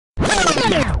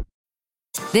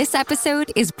This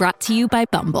episode is brought to you by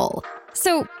Bumble.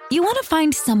 So, you want to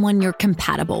find someone you're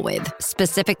compatible with,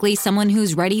 specifically someone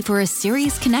who's ready for a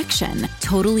serious connection,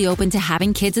 totally open to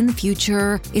having kids in the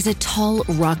future, is a tall,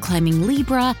 rock-climbing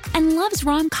Libra, and loves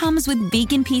rom-coms with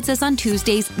vegan pizzas on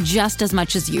Tuesdays just as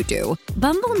much as you do.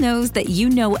 Bumble knows that you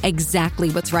know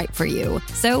exactly what's right for you.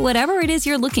 So whatever it is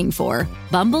you're looking for,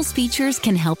 Bumble's features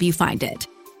can help you find it.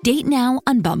 Date now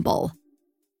on Bumble.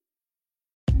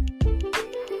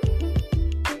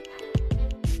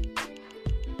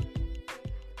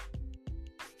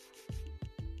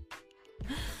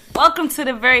 Welcome to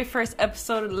the very first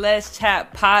episode of the Let's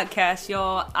Chat podcast,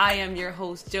 y'all. I am your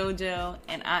host, JoJo,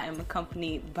 and I am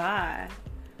accompanied by...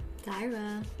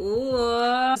 Tyra.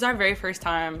 Ooh. It's our very first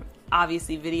time,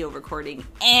 obviously, video recording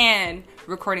and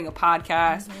recording a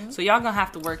podcast. So y'all gonna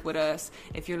have to work with us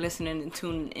if you're listening and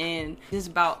tuning in. This is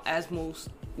about as most,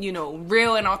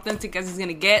 real and authentic as it's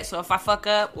gonna get. So if I fuck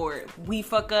up or we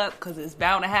fuck up, because it's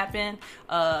bound to happen,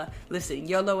 listen,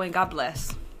 YOLO and God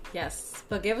bless. Yes,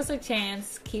 but give us a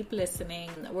chance. Keep listening.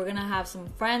 We're going to have some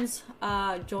friends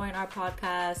join our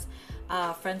podcast,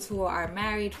 friends who are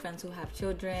married, friends who have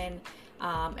children.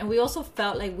 And we also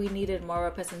felt like we needed more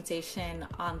representation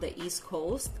on the East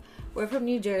Coast. We're from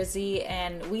New Jersey,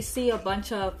 and we see a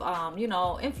bunch of,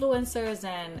 influencers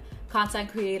and content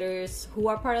creators who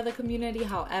are part of the community.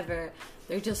 However,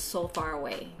 they're just so far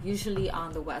away, usually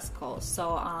on the West Coast.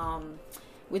 So,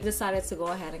 we decided to go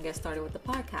ahead and get started with the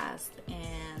podcast,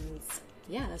 and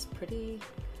yeah, that's pretty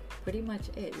much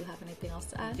it. You have anything else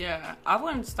to add? Yeah, I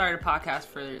wanted to start a podcast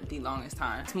for the longest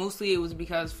time. Mostly it was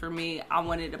because for me, I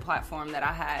wanted a platform that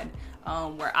I had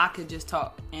where I could just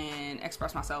talk and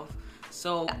express myself.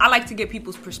 So I like to get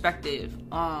people's perspective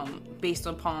based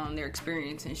upon their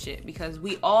experience and shit, because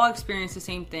we all experience the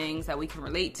same things that we can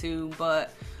relate to,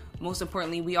 but most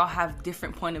importantly, we all have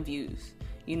different point of views.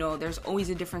 There's always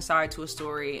a different side to a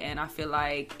story, and I feel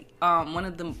like one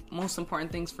of the most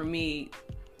important things for me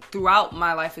throughout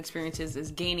my life experiences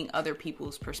is gaining other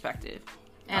people's perspective.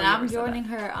 And I'm joining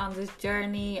her on this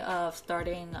journey of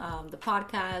starting the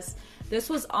podcast. This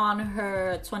was on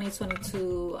her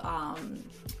 2022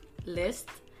 list,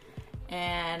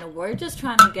 and we're just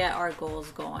trying to get our goals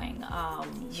going.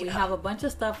 We have a bunch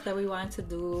of stuff that we wanted to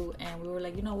do, and we were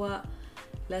like, you know what?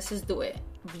 Let's just do it.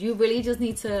 You really just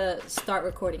need to start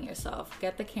recording yourself.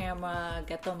 Get the camera,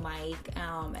 get the mic,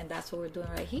 and that's what we're doing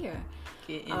right here.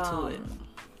 Get into it.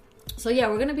 So yeah,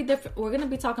 we're gonna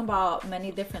be talking about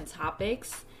many different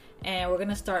topics, and we're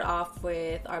gonna start off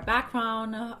with our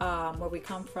background, where we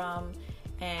come from,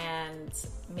 and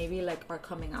maybe like our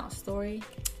coming out story.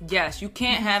 Yes, you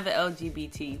can't have the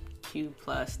LGBTQ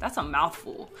plus. That's a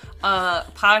mouthful.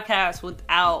 Podcast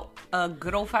without a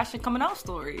good old fashioned coming out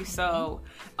story. So,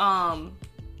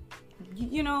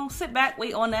 sit back,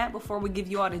 wait on that before we give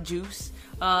you all the juice.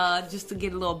 Just to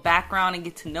get a little background and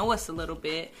get to know us a little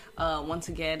bit. Once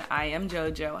again, I am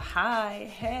JoJo. Hi,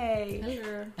 hey.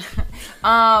 Hello.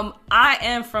 I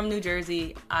am from New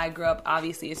Jersey. I grew up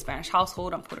obviously in a Spanish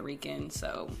household. I'm Puerto Rican,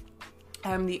 so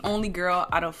I'm the only girl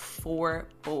out of 4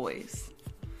 boys.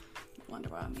 Wonder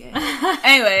why I'm gay.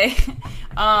 Anyway,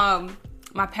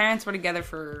 my parents were together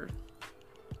for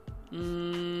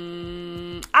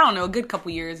I don't know, a good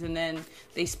couple years, and then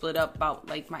they split up about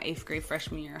like my 8th grade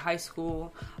freshman year of high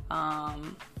school.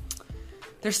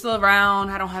 They're still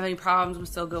around. I don't have any problems. I'm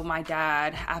still good with my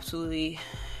dad. Absolutely,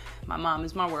 my mom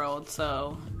is my world,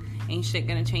 so ain't shit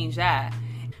gonna change that.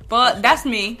 But that's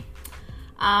me.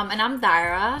 And I'm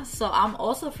Daira. So I'm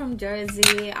also from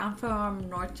Jersey. I'm from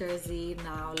North Jersey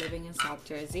now, living in South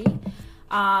Jersey.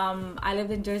 I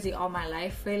lived in Jersey all my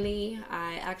life, really.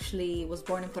 I actually was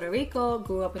born in Puerto Rico,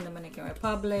 grew up in Dominican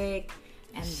Republic,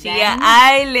 and then...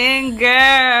 island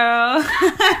girl.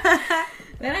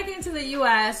 Then I came to the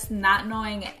U.S. not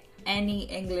knowing any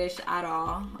English at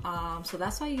all. So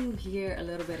that's why you hear a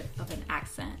little bit of an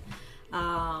accent.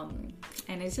 And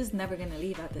it's just never gonna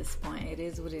leave at this point. It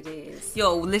is what it is.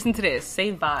 Yo, listen to this.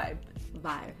 Say vibe.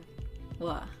 Vibe.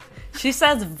 What? She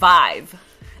says vibe.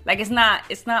 Like it's not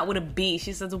with a B.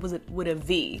 She says it with a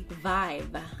V.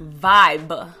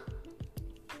 Vibe.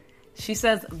 She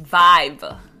says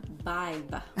vibe.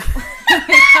 Vibe.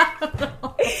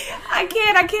 I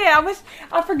can't.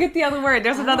 I forget the other word.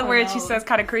 There's another word she says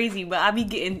kind of crazy, but I be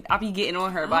getting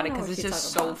on her about it because it's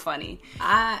just so funny.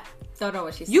 Don't know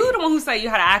what she said. You the one who said you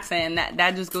had an accent, and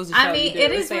that just goes to show. I mean,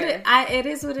 it is what it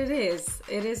is. What it is.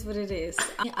 It is what it is.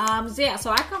 So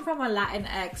I come from a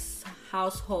Latinx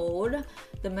household,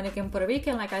 Dominican, Puerto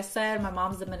Rican. Like I said, my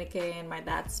mom's Dominican, my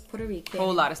dad's Puerto Rican.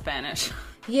 Whole lot of Spanish.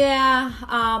 Yeah,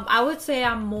 I would say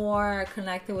I'm more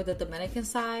connected with the Dominican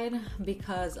side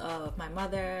because of my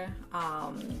mother.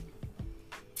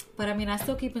 But I mean, I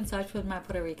still keep in touch with my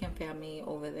Puerto Rican family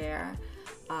over there.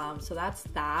 So that's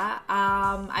that.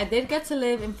 I did get to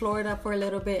live in Florida for a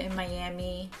little bit in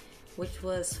Miami, which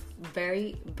was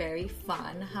very, very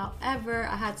fun. However,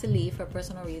 I had to leave for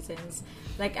personal reasons.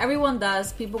 Like everyone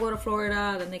does. People go to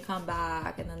Florida, then they come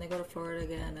back, and then they go to Florida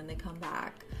again, and they come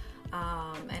back.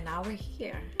 And now we're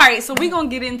here. All right, so we're going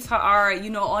to get into our,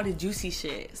 all the juicy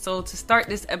shit. So to start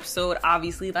this episode,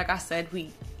 obviously, like I said,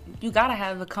 you got to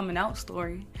have a coming out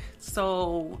story.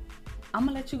 So I'm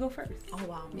going to let you go first. Oh,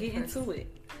 wow. Get into it.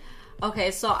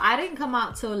 Okay, so I didn't come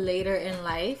out till later in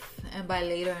life. And by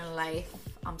later in life,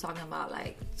 I'm talking about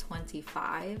like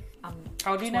 25. I'm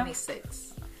How old are you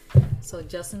 26. So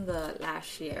just in the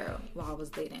last year while I was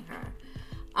dating her.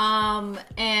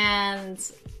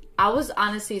 And I was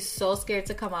honestly so scared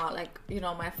to come out. Like,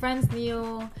 my friends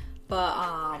knew, but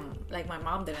like my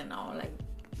mom didn't know. Like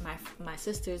my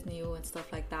sisters knew and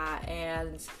stuff like that.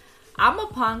 And I'm a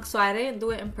punk, so I didn't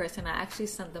do it in person. I actually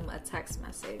sent them a text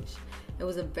message. It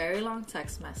was a very long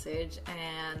text message,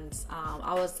 and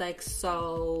I was like,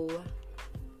 so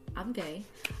I'm gay.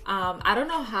 I don't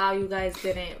know how you guys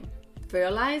didn't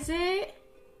realize it,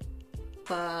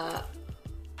 but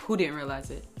who didn't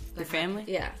realize it? The family?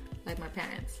 Yeah, like my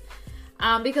parents.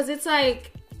 Because it's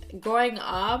like, growing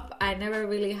up, I never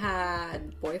really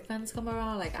had boyfriends come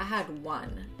around. Like, I had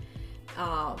one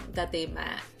that they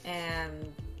met,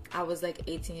 and I was like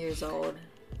 18 years old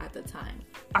at the time.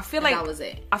 I feel like that was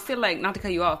it. I feel like, not to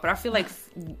cut you off, but I feel like,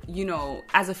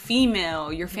 as a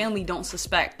female, your family don't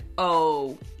suspect,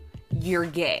 oh, you're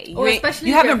gay. Or especially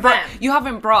you haven't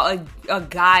brought a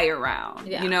guy around.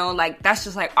 Yeah. Like, that's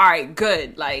just like, all right,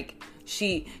 good. Like,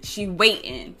 she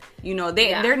waiting.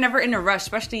 They're never in a rush,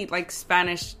 especially like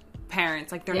Spanish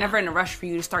parents. Like, they're never in a rush for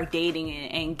you to start dating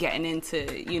and getting into,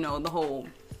 the whole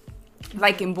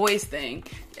liking boys thing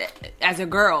as a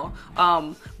girl.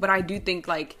 But I do think,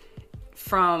 like,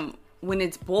 from when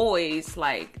it's boys,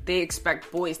 like, they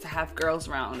expect boys to have girls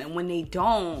around, and when they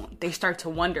don't, they start to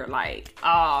wonder, like,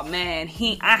 oh man,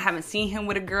 I haven't seen him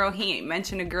with a girl, he ain't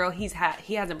mentioned a girl, he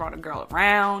hasn't brought a girl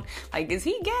around, like, is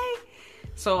he gay?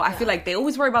 So I feel like they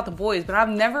always worry about the boys, but I've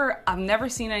never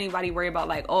seen anybody worry about,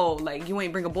 like, oh, like, you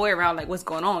ain't bring a boy around, like, what's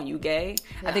going on, you gay?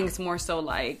 Yeah. I think it's more so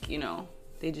like,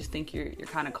 they just think you're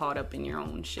kind of caught up in your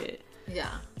own shit. Yeah,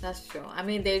 that's true. I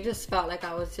mean, they just felt like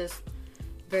I was just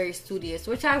very studious,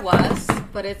 which I was,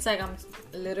 but it's like I'm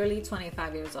literally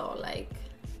 25 years old. Like,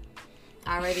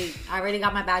 I already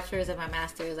got my bachelor's and my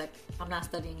master's. Like, I'm not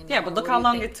studying anymore. Yeah, but look how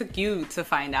long it took you to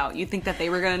find out. You think that they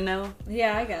were gonna know?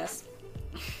 Yeah, I guess.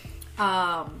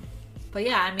 But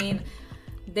yeah, I mean,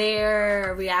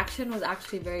 their reaction was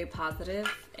actually very positive,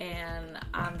 and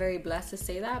I'm very blessed to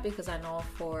say that, because I know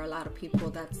for a lot of people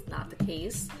that's not the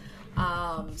case.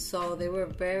 So they were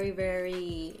very,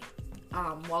 very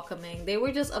welcoming. They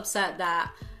were just upset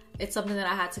that it's something that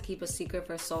I had to keep a secret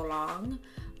for so long.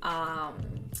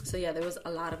 So yeah, there was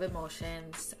a lot of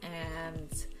emotions,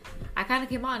 and I kind of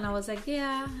came out and I was like,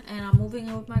 yeah, and I'm moving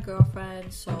in with my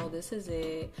girlfriend, so this is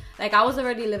it. Like, I was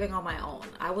already living on my own.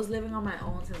 I was living on my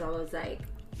own since I was like,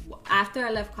 after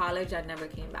I left college, I never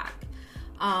came back.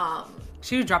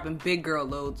 She was dropping big girl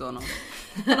loads on them.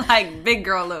 Like, big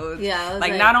girl loads. Yeah.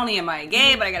 Like, not only am I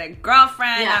gay, but I got a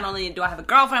girlfriend. Yeah. Not only do I have a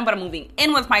girlfriend, but I'm moving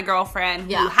in with my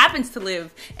girlfriend, who happens to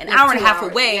live an hour and a half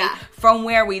away from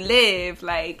where we live.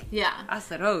 Like, I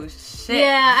said, oh, shit.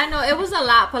 Yeah, I know. It was a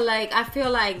lot, but, like, I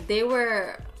feel like they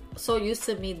were so used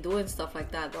to me doing stuff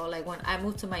like that, though. Like, when I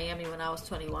moved to Miami when I was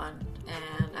 21,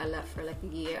 and I left for, like, a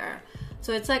year.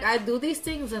 So it's like, I do these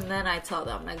things and then I tell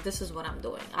them, like, this is what I'm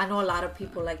doing. I know a lot of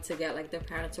people like to get, like, their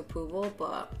parents' approval,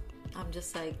 but I'm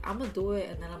just like, I'm gonna do it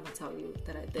and then I'm gonna tell you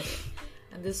that I did it.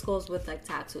 And this goes with, like,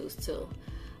 tattoos too.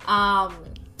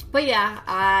 But yeah,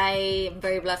 I am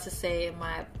very blessed to say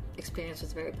my experience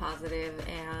was very positive.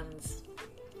 And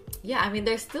yeah, I mean,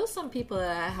 there's still some people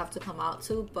that I have to come out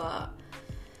to, but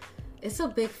it's a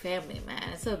big family, man.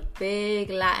 It's a big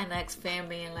Latinx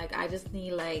family, and, like, I just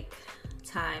need, like,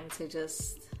 time to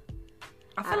just...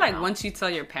 I feel like once you tell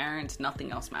your parents,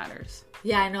 nothing else matters.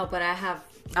 Yeah, I know, but I have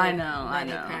many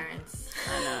parents.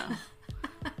 I know.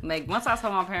 Like, once I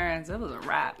told my parents, it was a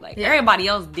wrap. Like, everybody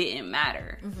else didn't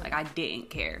matter. Mm-hmm. Like, I didn't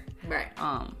care. Right.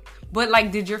 But,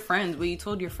 like, did your friends, when you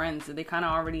told your friends, did they kind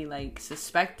of already, like,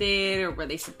 suspected, or were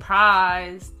they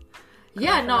surprised?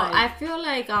 Yeah, I feel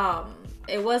like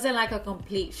it wasn't like a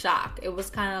complete shock. It was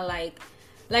kind of like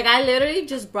I literally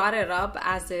just brought it up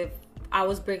as if I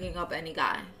was bringing up any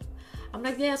guy. I'm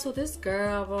like, yeah, so this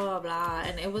girl, blah, blah, blah.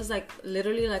 And it was like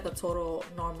literally like a total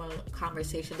normal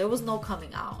conversation. There was no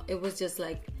coming out. It was just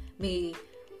like me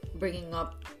bringing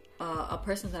up a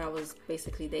person that I was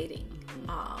basically dating.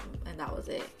 And that was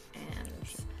it. And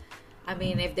I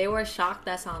mean, if they were shocked,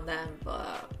 that's on them.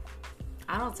 But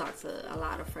I don't talk to a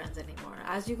lot of friends anymore.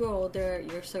 As you grow older,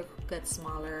 your circle gets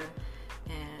smaller.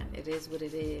 And it is what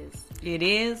it is. It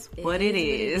is what it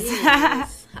is.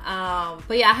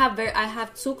 But yeah, I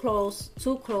have two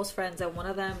close friends, and one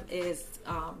of them is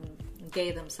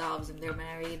gay themselves, and they're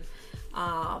married.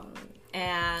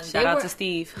 And shout out to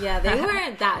Steve. Yeah, they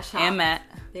weren't that shocked. And Matt.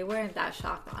 They weren't that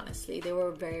shocked, honestly. They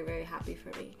were very, very happy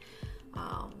for me.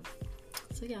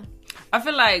 So yeah. I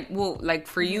feel like, well, like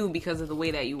for you, because of the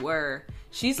way that you were,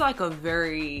 she's like a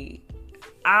very,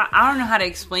 I don't know how to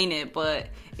explain it, but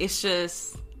it's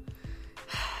just,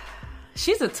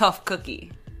 she's a tough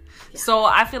cookie. Yeah. So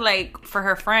I feel like for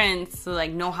her friends to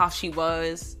like know how she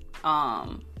was,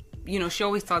 you know, she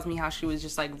always tells me how she was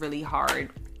just like really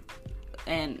hard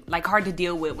and like hard to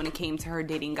deal with when it came to her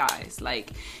dating guys.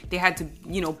 Like they had to,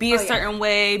 you know, be a certain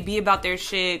way, be about their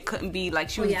shit, couldn't be like,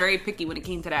 she was very picky when it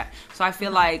came to that. So I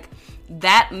feel like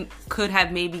that could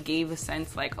have maybe gave a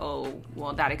sense like, oh,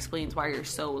 well, that explains why you're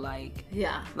so like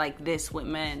this with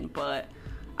men. But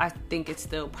I think it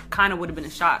still kind of would have been a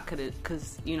shock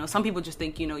because, you know, some people just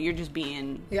think, you know, you're just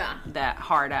being that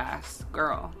hard ass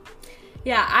girl.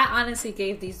 Yeah, I honestly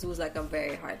gave these dudes like a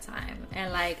very hard time,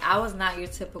 and like I was not your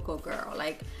typical girl.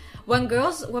 Like when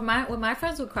my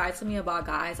friends would cry to me about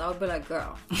guys, I would be like,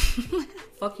 "Girl,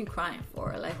 fuck you crying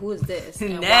for? Like who is this?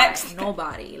 And next, why?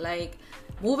 Nobody." Like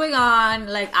moving on.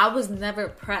 Like I was never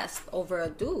pressed over a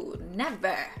dude.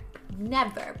 Never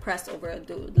pressed over a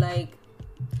dude. Like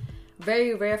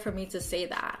very rare for me to say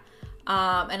that.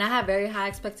 And I have very high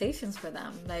expectations for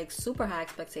them, like super high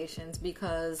expectations,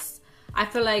 because I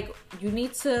feel like you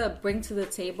need to bring to the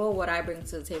table what I bring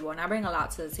to the table, and I bring a lot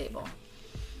to the table.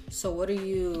 So what are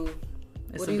you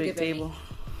giving me?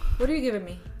 What are you giving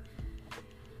me?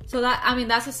 So that, I mean,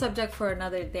 that's a subject for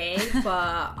another day,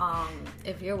 but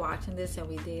if you're watching this and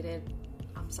we dated,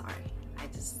 I'm sorry.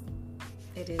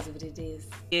 It is what it is.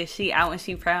 Yeah, she out and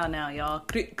she proud now, y'all.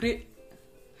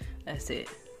 That's it.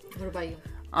 What about you?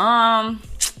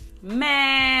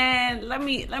 Man, let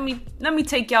me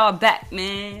take y'all back,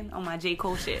 man, on my J.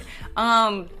 Cole shit.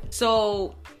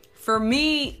 So for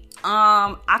me,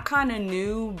 I kind of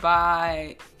knew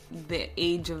by the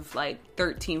age of like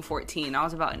 13, 14, I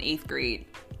was about in 8th grade.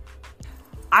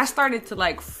 I started to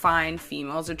like find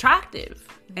females attractive,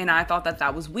 and I thought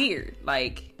that was weird.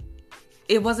 Like,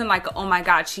 it wasn't like, oh my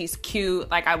God, she's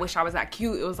cute. Like, I wish I was that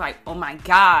cute. It was like, oh my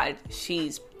God,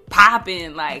 she's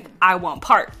popping. Like, I want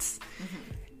parts.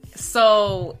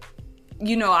 So,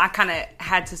 you know, I kind of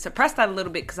had to suppress that a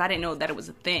little bit because I didn't know that it was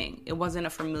a thing. It wasn't a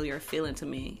familiar feeling to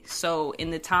me. So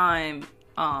in the time,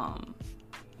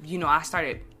 you know, I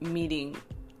started meeting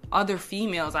other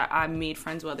females. I made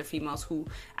friends with other females who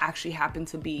actually happened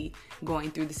to be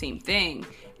going through the same thing.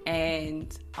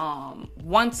 And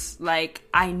once, like,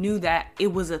 I knew that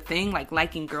it was a thing, like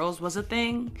liking girls was a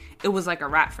thing, it was like a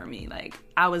wrap for me. Like,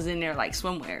 I was in there like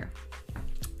swimwear.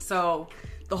 So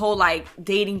the whole like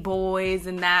dating boys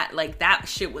and that, like, that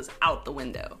shit was out the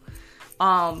window.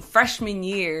 Freshman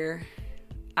year,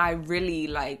 I really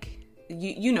like,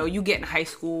 you know, you get in high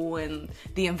school and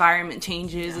the environment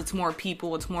changes. It's more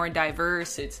people, it's more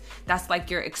diverse. That's like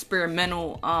your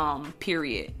experimental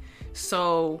period.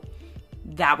 So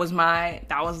that was my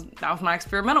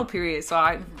experimental period. So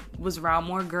I was around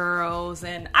more girls,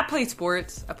 and I played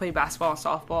sports. I played basketball and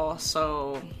softball.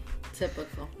 So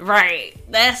typical, right?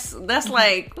 That's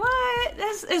like, what?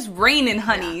 It's raining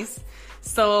honeys. Yeah.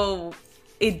 So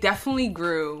it definitely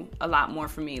grew a lot more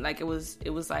for me. Like, it was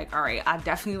like, all right, I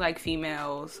definitely like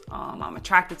females. I'm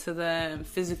attracted to them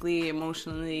physically,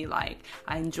 emotionally. Like,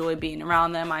 I enjoy being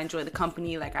around them. I enjoy the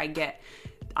company. Like,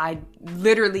 I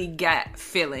literally get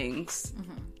feelings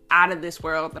out of this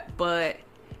world. But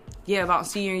yeah, about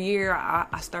senior year,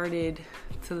 I started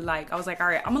to like, I was like, all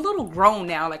right, I'm a little grown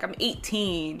now. Like, I'm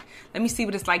 18. Let me see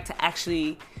what it's like to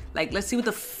actually, like, let's see what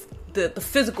the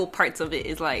physical parts of it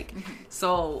is like.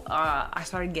 So I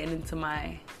started getting into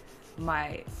my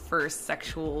first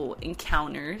sexual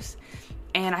encounters,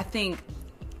 and I think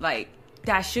like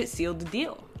that shit sealed the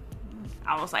deal.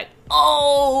 I was like,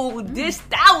 oh,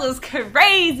 that was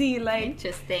crazy. Like,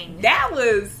 interesting. That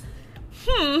was,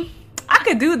 I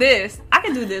could do this. I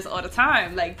can do this all the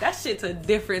time. Like, that shit's a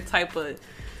different type of,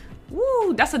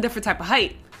 that's a different type of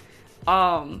hype.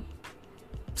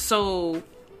 So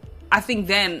I think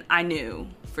then I knew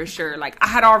for sure. Like, I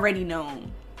had already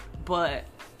known, but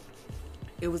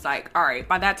it was like, all right,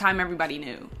 by that time everybody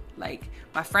knew. Like,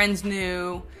 my friends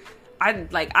knew.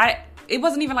 It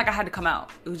wasn't even like I had to come out.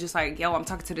 It was just like, yo, I'm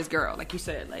talking to this girl. Like you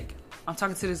said, like, I'm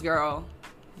talking to this girl.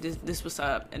 This what's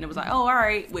up. And it was like, oh, all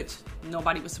right. Which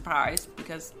nobody was surprised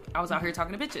because I was out here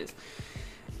talking to bitches.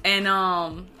 And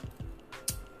I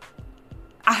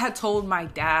had told my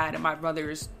dad and my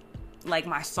brothers, like,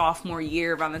 my sophomore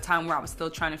year, around the time where I was still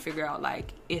trying to figure out,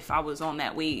 like, if I was on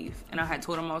that wave. And I had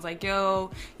told them, I was like, yo,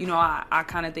 you know, I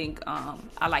kind of think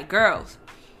I like girls.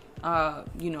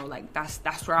 You know, like,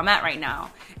 that's where I'm at right now.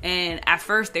 And at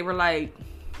first they were like,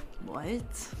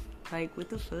 what? Like, what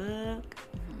the fuck?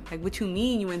 Like, what you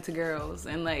mean you into girls?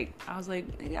 And, like, I was like,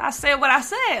 I said what I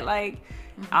said. Like,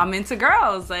 I'm into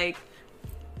girls. Like,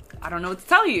 I don't know what to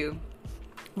tell you.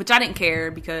 Which I didn't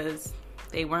care because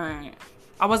I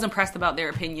wasn't pressed about their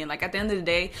opinion. Like, at the end of the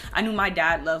day, I knew my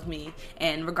dad loved me.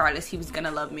 And regardless, he was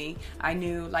gonna love me. I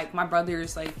knew, like, my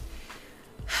brothers, like,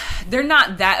 they're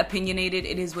not that opinionated.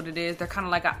 It is what it is. They're kind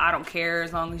of like, I don't care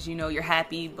as long as, you know, you're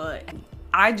happy. But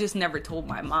I just never told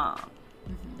my mom.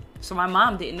 So my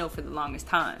mom didn't know for the longest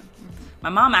time. My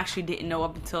mom actually didn't know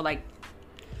up until, like,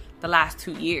 the last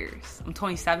 2 years. I'm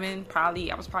 27,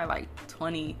 probably. I was probably, like,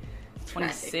 20,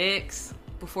 26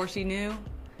 before she knew.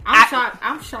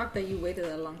 I'm shocked that you waited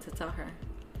that long to tell her.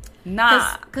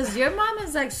 Nah. Because your mom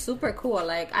is, like, super cool.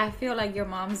 Like, I feel like your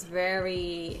mom's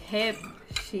very hip.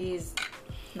 She's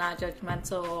not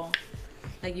judgmental.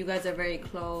 Like, you guys are very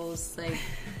close. Like,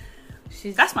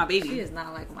 that's my baby. She is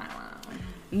not like my mom.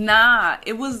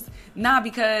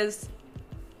 Because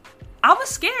I was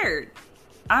scared.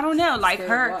 I don't know, like,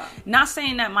 not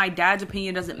saying that my dad's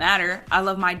opinion doesn't matter. I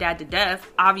love my dad to death.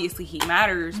 Obviously, he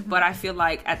matters, but I feel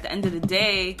like at the end of the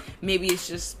day, maybe it's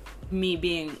just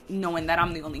me knowing that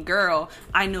I'm the only girl.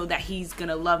 I know that he's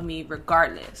gonna love me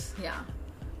regardless. Yeah.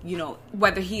 You know,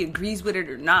 whether he agrees with it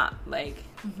or not. Like,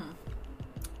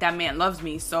 that man loves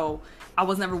me, so I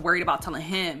was never worried about telling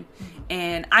him.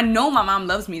 And I know my mom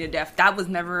loves me to death. That was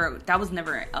never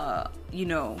you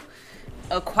know,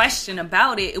 a question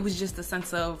about it. It was just a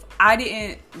sense of, I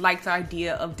didn't like the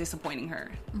idea of disappointing her.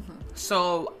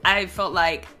 So I felt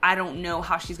like, I don't know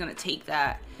how she's gonna take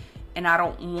that, and I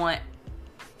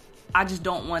just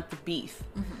don't want the beef.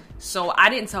 So I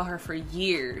didn't tell her for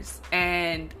years.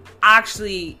 And I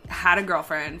actually had a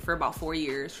girlfriend for about 4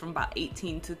 years, from about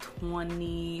 18 to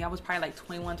 20. I was probably like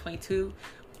 21, 22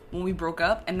 when we broke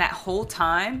up. And that whole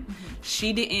time,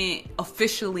 she didn't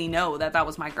officially know that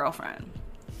was my girlfriend.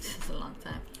 It's a long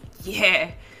time.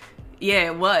 Yeah,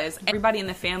 it was. Everybody in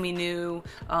the family knew.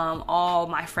 All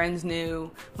my friends knew.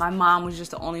 My mom was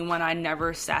just the only one I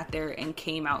never sat there and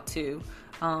came out to.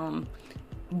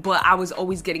 But I was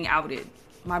always getting outed.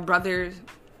 My brothers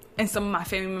and some of my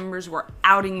family members were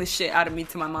outing the shit out of me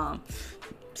to my mom.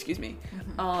 Excuse me.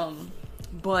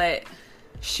 But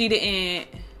she didn't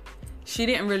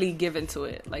really give into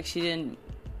it. Like, she didn't,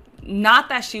 not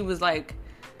that she was like,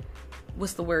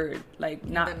 what's the word? Like,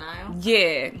 not denial?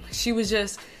 Yeah. She was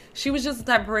just the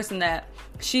type of person that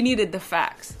she needed the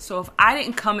facts. So if I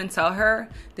didn't come and tell her,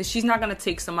 then she's not going to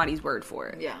take somebody's word for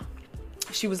it. Yeah.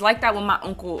 She was like that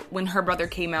when her brother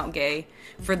came out gay.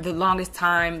 For the longest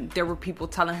time, there were people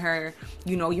telling her,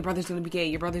 you know, your brother's gonna be gay,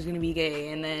 your brother's gonna be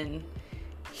gay. And then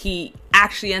he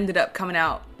actually ended up coming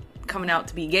out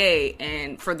to be gay.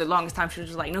 And for the longest time, she was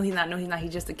just like, no, he's not,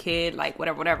 he's just a kid, like,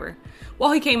 whatever.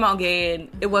 Well, he came out gay, and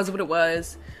it was what it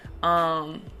was.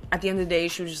 At the end of the day,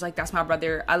 she was just like, that's my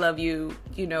brother, I love you,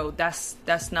 you know, that's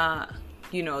not,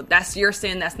 you know, that's your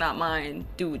sin, that's not mine,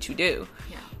 do what you do.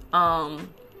 Yeah.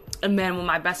 And then when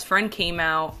my best friend came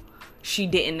out, she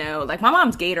didn't know. Like, my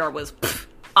mom's gaydar was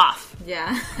off.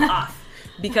 Yeah. Off.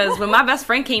 Because when my best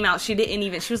friend came out, she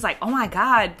was like, oh my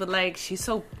God, but, like, she's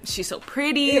so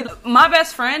pretty. Yeah. My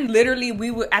best friend, literally,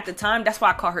 we were, at the time, that's why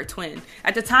I call her twin.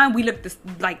 At the time, we looked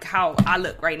like how I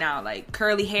look right now. Like,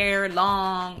 curly hair,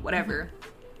 long, whatever.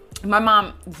 My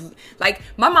mom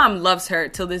loves her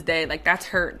till this day. Like, that's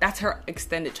her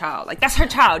extended child. Like, that's her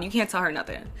child. You can't tell her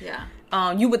nothing. Yeah.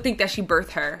 You would think that she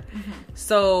birthed her.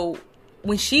 So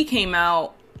when she came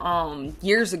out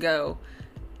years ago,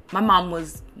 my mom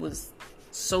was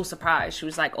so surprised. She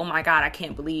was like, oh my God, I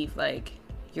can't believe, like,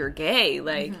 you're gay.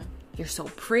 Like, you're so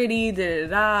pretty,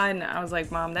 da-da-da. And I was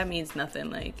like, Mom, that means nothing.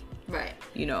 Like, right.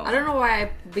 You know. I don't know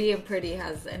why being pretty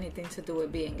has anything to do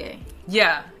with being gay.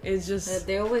 Yeah. It's just.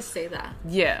 They always say that.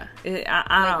 Yeah.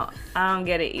 I don't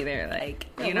get it either. Like,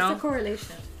 yeah, you know. What's the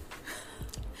correlation?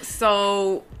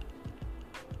 So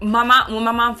my mom, when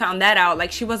my mom found that out,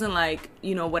 like, she wasn't like,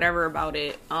 you know, whatever about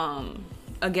it.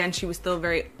 Again, she was still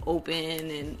very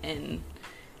open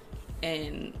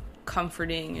and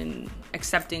comforting and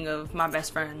accepting of my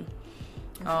best friend.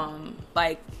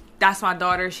 Like, that's my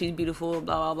daughter, she's beautiful,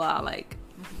 blah blah blah, like,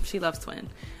 she loves twin.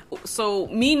 So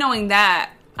me knowing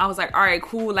that, I was like, all right,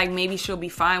 cool, like, maybe she'll be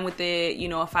fine with it, you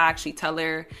know, if I actually tell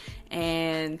her.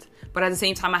 But at the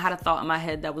same time, I had a thought in my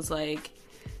head that was like,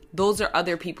 those are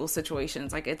other people's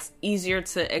situations. Like, it's easier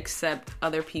to accept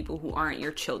other people who aren't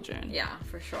your children. Yeah,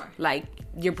 for sure. Like,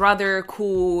 your brother,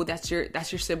 cool, that's your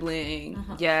sibling.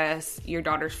 Yes, your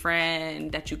daughter's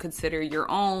friend that you consider your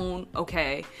own,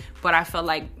 okay. But I felt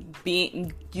like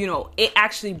being, you know, it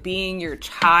actually being your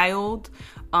child,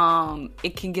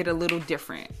 it can get a little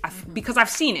different. Because I've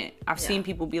seen it. I've seen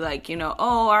people be like, you know,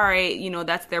 oh, all right, you know,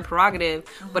 that's their prerogative,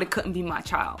 but it couldn't be my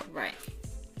child. Right.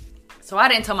 So I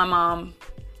didn't tell my mom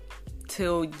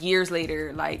till years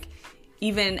later, like,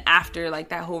 even after, like,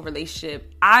 that whole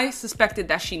relationship. I suspected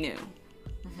that she knew.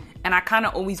 And I kind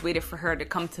of always waited for her to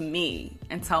come to me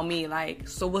and tell me, like,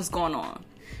 so what's going on?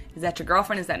 Is that your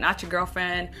girlfriend? Is that not your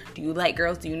girlfriend? Do you like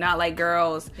girls? Do you not like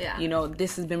girls? Yeah. You know,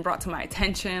 this has been brought to my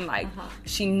attention. Like,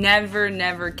 she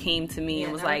never came to me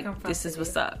and was like, this is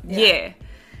what's up. Yeah.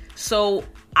 So,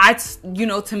 you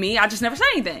know, to me, I just never said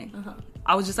anything.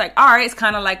 I was just like, all right, it's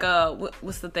kind of like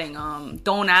what's the thing?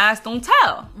 Don't ask, don't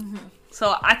tell.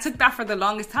 So I took that for the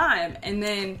longest time. And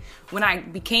then when I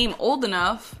became old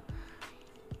enough,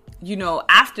 you know,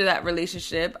 after that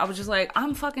relationship, I was just like,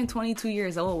 I'm fucking 22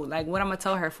 years old. Like, what am I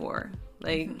tell her for?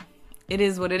 Like, it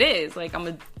is what it is. Like, I'm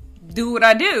going to do what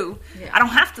I do. I don't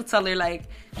have to tell her, like,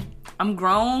 I'm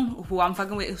grown, who I'm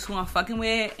fucking with is who I'm fucking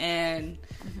with. And,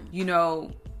 you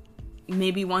know,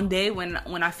 maybe one day when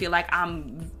I feel like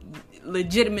I'm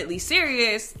legitimately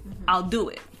serious, I'll do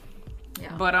it.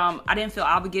 But I didn't feel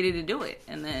obligated to do it.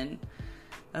 And then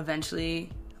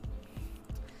eventually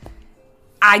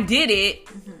I did it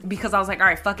because I was like, all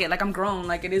right, fuck it, like, I'm grown,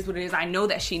 like, it is what it is. I know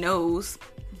that she knows.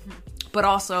 But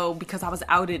also because I was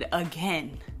outed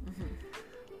again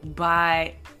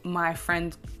by my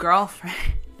friend's girlfriend.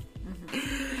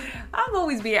 I'm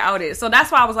always being outed. So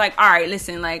that's why I was like, all right,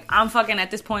 listen, like, I'm fucking at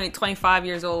this point 25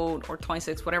 years old or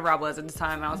 26, whatever I was at the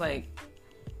time. And I was like,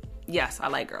 yes, I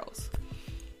like girls.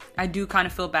 I do kind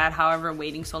of feel bad, however,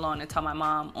 waiting so long to tell my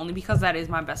mom, only because that is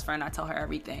my best friend. I tell her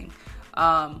everything.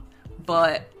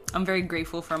 But I'm very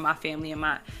grateful for my family and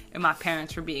my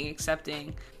parents for being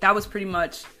accepting. That was pretty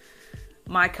much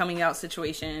my coming out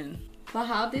situation. But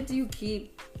how did you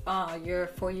keep your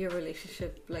 4-year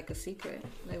relationship like a secret?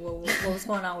 Like, what was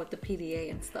going on with the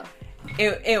PDA and stuff?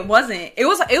 It wasn't. It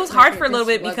was hard for a little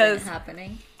bit because wasn't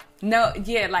happening. No,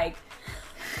 yeah, like,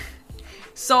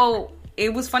 so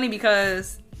it was funny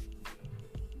because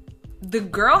the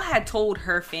girl had told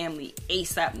her family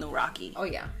ASAP No Rocky. Oh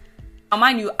yeah.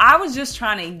 Mind you, I was just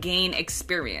trying to gain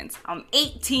experience. I'm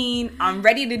 18. I'm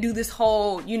ready to do this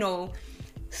whole, you know,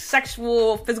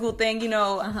 sexual, physical thing, you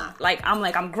know. Like,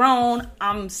 I'm grown.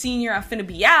 I'm senior. I'm finna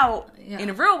be out in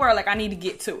the real world. Like, I need to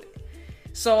get to it.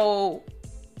 So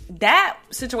that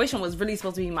situation was really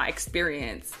supposed to be my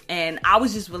experience. And I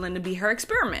was just willing to be her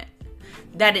experiment.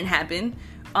 That didn't happen.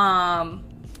 And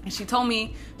she told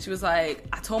me, she was like,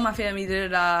 I told my family,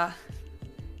 da-da-da.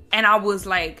 And I was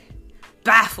like,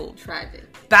 baffled. Tragic.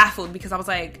 Baffled because I was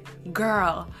like,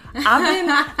 girl,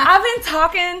 I've been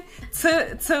talking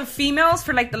to females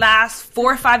for like the last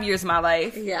 4 or 5 years of my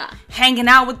life. Yeah. Hanging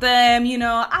out with them, you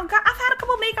know. I've had a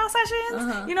couple makeout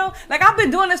sessions, you know. Like, I've been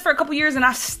doing this for a couple years and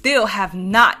I still have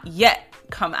not yet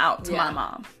come out to my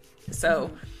mom.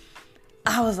 So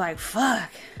I was like,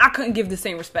 fuck. I couldn't give the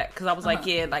same respect because I was like,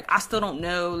 yeah, like, I still don't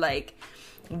know, like,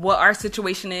 what our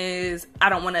situation is. I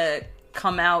don't want to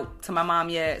come out to my mom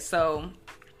yet, so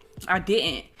I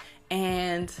didn't.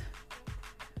 And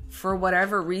for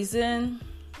whatever reason,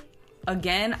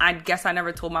 again, I guess I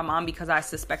never told my mom because I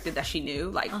suspected that she knew.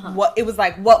 Like, what it was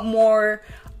like, what more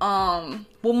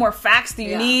facts do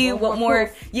you need? What more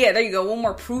proof. Yeah, there you go. What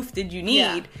more proof did you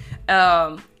need?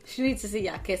 She needs to see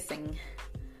y'all kissing.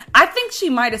 I think she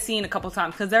might have seen a couple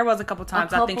times because there was a couple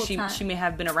times I think she may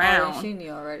have been around. Oh, she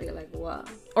knew already, like, what?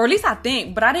 Or at least I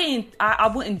think, but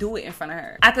I wouldn't do it in front of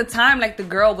her. At the time, like, the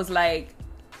girl was like,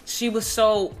 she was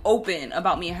so open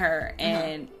about me and her,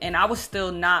 and I was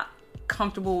still not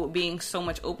comfortable with being so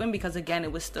much open because, again,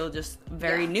 it was still just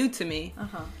very new to me.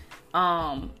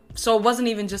 So it wasn't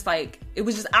even just like, it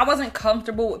was just, I wasn't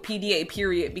comfortable with PDA,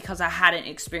 period, because I hadn't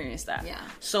experienced that. Yeah.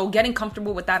 So getting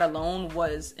comfortable with that alone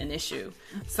was an issue.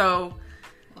 So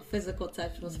physical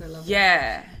touch was her love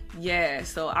Yeah.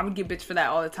 So I would get bitch for that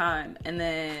all the time, and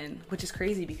then, which is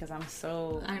crazy because I'm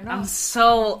so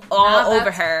all over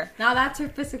her. Now that's her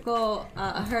physical.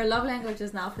 Her love language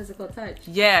is now physical touch.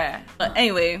 Yeah. But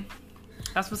anyway,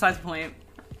 that's besides the point.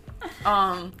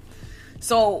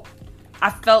 So I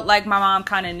felt like my mom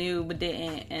kind of knew but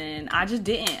didn't, and I just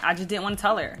didn't want to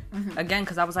tell her again,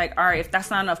 because I was like, all right, if that's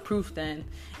not enough proof, then,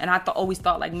 and I always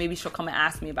thought like maybe she'll come and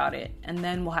ask me about it and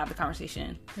then we'll have the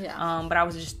conversation. But I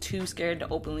was just too scared to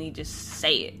openly just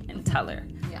say it and tell her.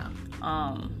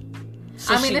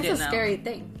 So I mean, it's a scary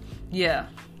thing. Yeah,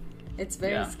 it's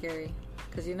very scary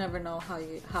because you never know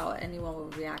how anyone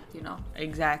will react, you know.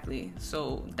 Exactly.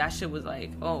 So that shit was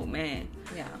like, oh man.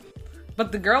 Yeah.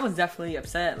 But the girl was definitely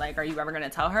upset. Like, are you ever going to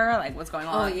tell her? Like, what's going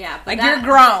on? Oh, yeah. Like, you're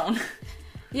grown.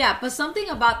 Yeah, but something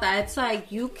about that, it's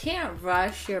like, you can't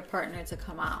rush your partner to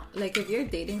come out. Like, if you're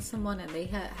dating someone and they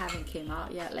haven't came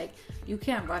out yet, like, you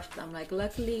can't rush them. Like,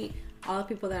 luckily, all the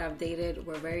people that I've dated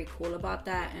were very cool about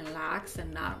that and lax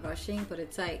and not rushing. But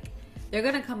it's like, they're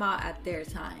going to come out at their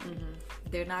time.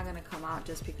 They're not going to come out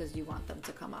just because you want them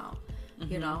to come out,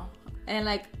 you know? And,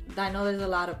 like, I know there's a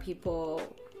lot of people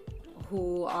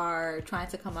who are trying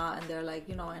to come out and they're like,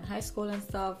 you know, in high school and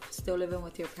stuff, still living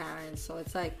with your parents. So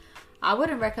it's like, I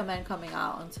wouldn't recommend coming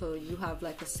out until you have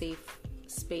like a safe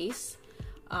space,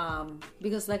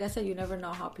 because like I said, you never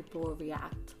know how people will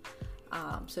react.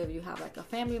 So if you have like a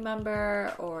family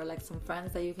member or like some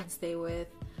friends that you can stay with,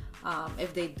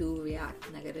 if they do react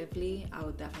negatively, I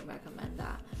would definitely recommend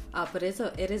that. But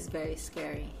it is very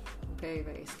scary, very,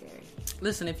 very scary.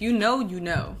 Listen, if you know, you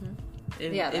know.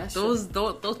 If those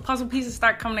puzzle pieces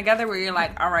start coming together where you're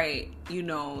like, all right, you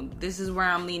know, this is where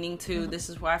I'm leaning to, this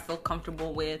is where I feel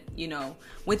comfortable with, you know,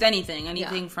 with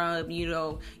anything from, you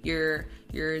know, your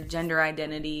gender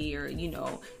identity or, you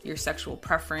know, your sexual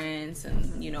preference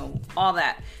and, you know, all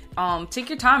that. Take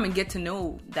your time and get to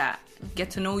know that.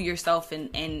 Get to know yourself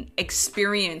and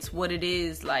experience what it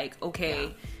is like,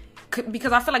 okay.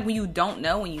 Because I feel like when you don't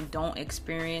know, when you don't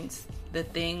experience the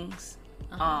things,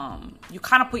 you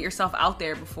kind of put yourself out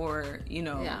there before, you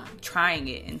know, trying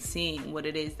it and seeing what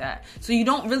it is that, so you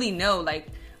don't really know. Like,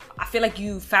 I feel like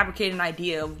you fabricate an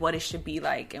idea of what it should be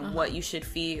like and what you should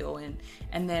feel,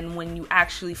 and then when you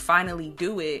actually finally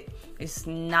do it, it's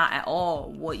not at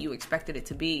all what you expected it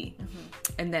to be,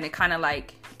 and then it kind of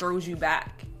like throws you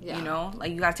back. You know,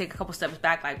 like you gotta take a couple steps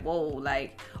back, like, whoa,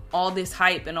 like all this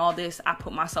hype and all this, I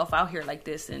put myself out here like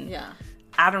this, and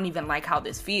I don't even like how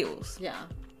this feels.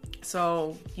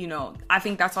 So, you know, I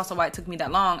think that's also why it took me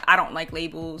that long. I don't like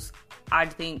labels. I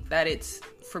think that it's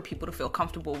for people to feel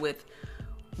comfortable with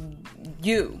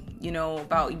you know,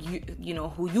 about you know,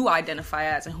 who you identify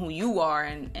as and who you are,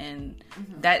 and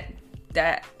that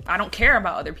I don't care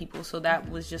about other people. So that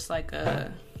was just like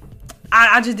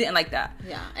I just didn't like that.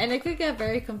 Yeah, and it could get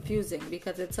very confusing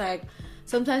because it's like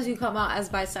sometimes you come out as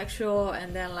bisexual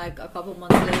and then like a couple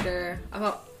months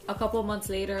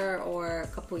later or a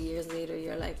couple years later,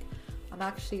 you're like, I'm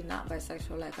actually not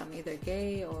bisexual. Like, I'm either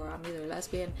gay or I'm either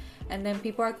lesbian. And then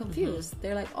people are confused.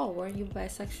 They're like, oh, weren't you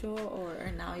bisexual?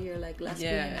 Or now you're like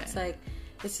lesbian. It's like,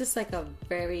 it's just like a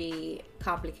very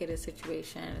complicated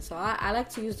situation. So I like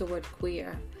to use the word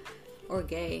queer or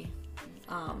gay.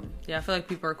 I feel like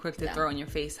people are quick to throw in your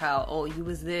face how, oh, you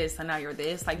was this and now you're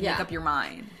this. Like, make up your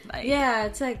mind. Like,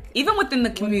 it's like, even within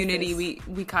the community,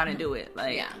 we kind of do it.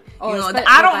 Like, you know,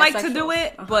 I don't like to do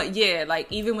it, but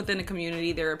like even within the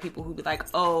community, there are people who be like,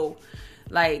 oh,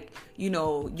 like, you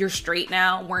know, you're straight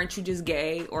now, weren't you just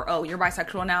gay? Or, oh, you're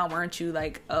bisexual now, weren't you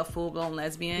like a full-blown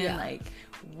lesbian? Like,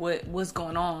 what's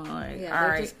going on? Like, all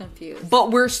right, just confused.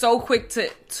 But we're so quick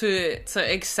to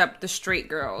accept the straight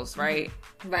girls, right?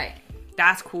 Right.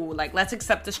 That's cool. Like, let's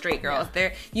accept the straight girls.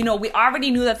 They're, you know, we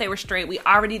already knew that they were straight. We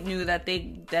already knew that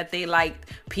they liked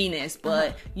penis,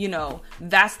 but you know,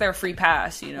 that's their free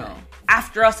pass. You know,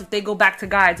 after us, if they go back to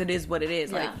guys, it is what it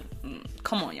is. Like,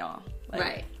 come on, y'all.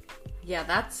 Like, Yeah,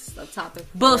 that's a topic.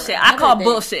 Bullshit. I call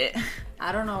bullshit.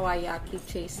 I don't know why y'all keep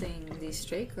chasing these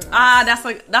straight girls.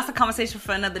 That's a conversation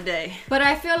for another day. But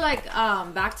I feel like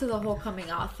back to the whole coming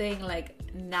out thing. Like,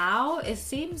 now it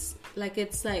seems like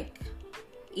it's like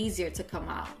easier to come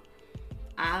out.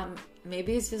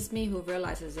 Maybe it's just me who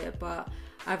realizes it, but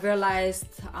I've realized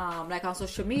like on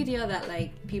social media that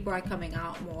like people are coming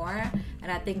out more,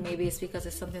 and I think maybe it's because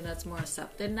it's something that's more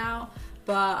accepted now.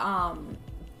 But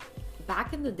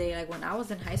back in the day, like when I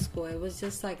was in high school, it was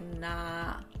just like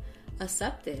not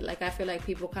accepted. Like, I feel like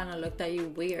people kind of looked at you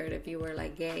weird if you were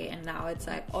like gay, and now it's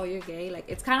like, oh, you're gay. Like,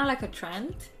 it's kind of like a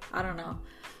trend. I don't know.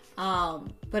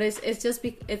 But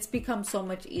it's become so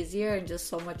much easier and just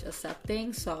so much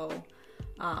accepting. So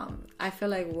I feel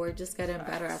like we're just getting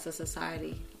better as a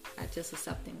society at just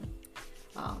accepting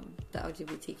the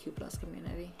LGBTQ plus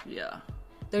community. Yeah.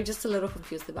 They're just a little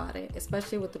confused about it,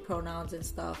 especially with the pronouns and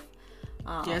stuff.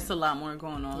 Yeah, it's a lot more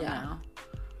going on now.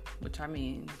 Which, I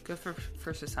mean, good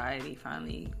for society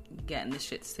finally getting the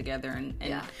shits together and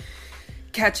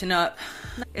catching up.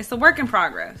 It's a work in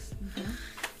progress. Mm-hmm.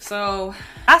 So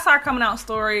that's our coming out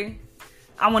story.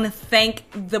 I want to thank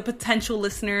the potential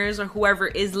listeners or whoever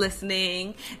is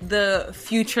listening, the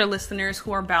future listeners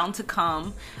who are bound to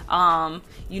come.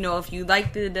 If you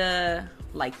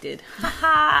liked it,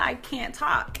 haha, I can't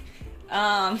talk.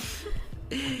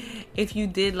 If you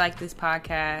did like this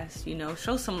podcast,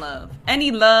 show some love.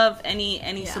 Any love,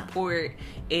 any support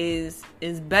is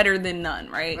better than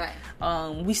none, right?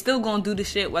 We still gonna do the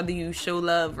shit whether you show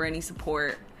love or any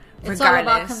support. It's all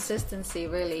about consistency,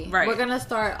 really. Right. We're gonna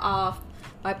start off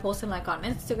by posting like on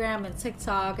Instagram and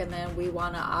TikTok, and then we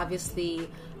want to obviously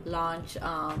launch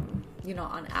on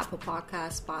Apple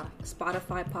Podcasts,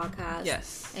 Spotify Podcasts,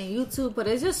 yes, and YouTube. But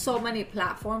it's just so many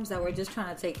platforms that we're just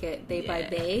trying to take it day by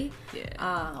day.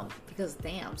 Yeah. Because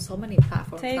damn, so many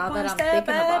platforms. Now that I'm thinking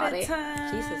about it,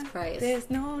 Jesus Christ, there's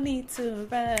no need to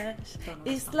rush.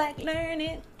 It's like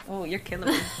learning. Oh, you're killing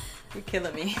me. You're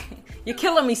killing me. You're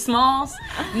killing me, Smalls.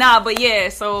 Nah, but yeah,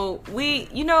 so we're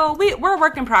a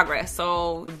work in progress.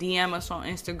 So DM us on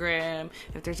Instagram.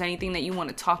 If there's anything that you want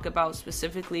to talk about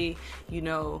specifically,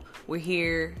 we're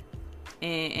here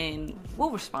and we'll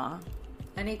respond.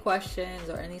 Any questions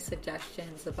or any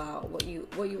suggestions about what you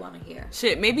want to hear?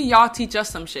 Shit, maybe y'all teach us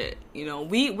some shit.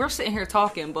 We're sitting here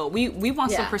talking, but we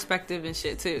want some perspective and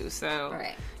shit too. So,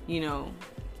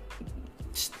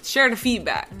 share the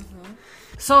feedback. Mm-hmm.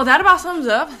 So that about sums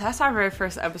up. That's our very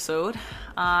first episode.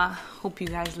 Hope you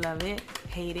guys love it,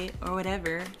 hate it, or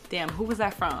whatever. Damn, who was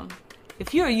that from?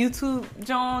 If you're a YouTube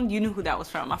John, you knew who that was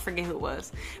from. I forget who it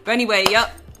was. But anyway,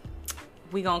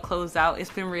 we gonna close out.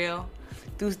 It's been real.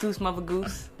 Deuce, mother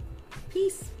goose.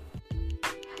 Peace.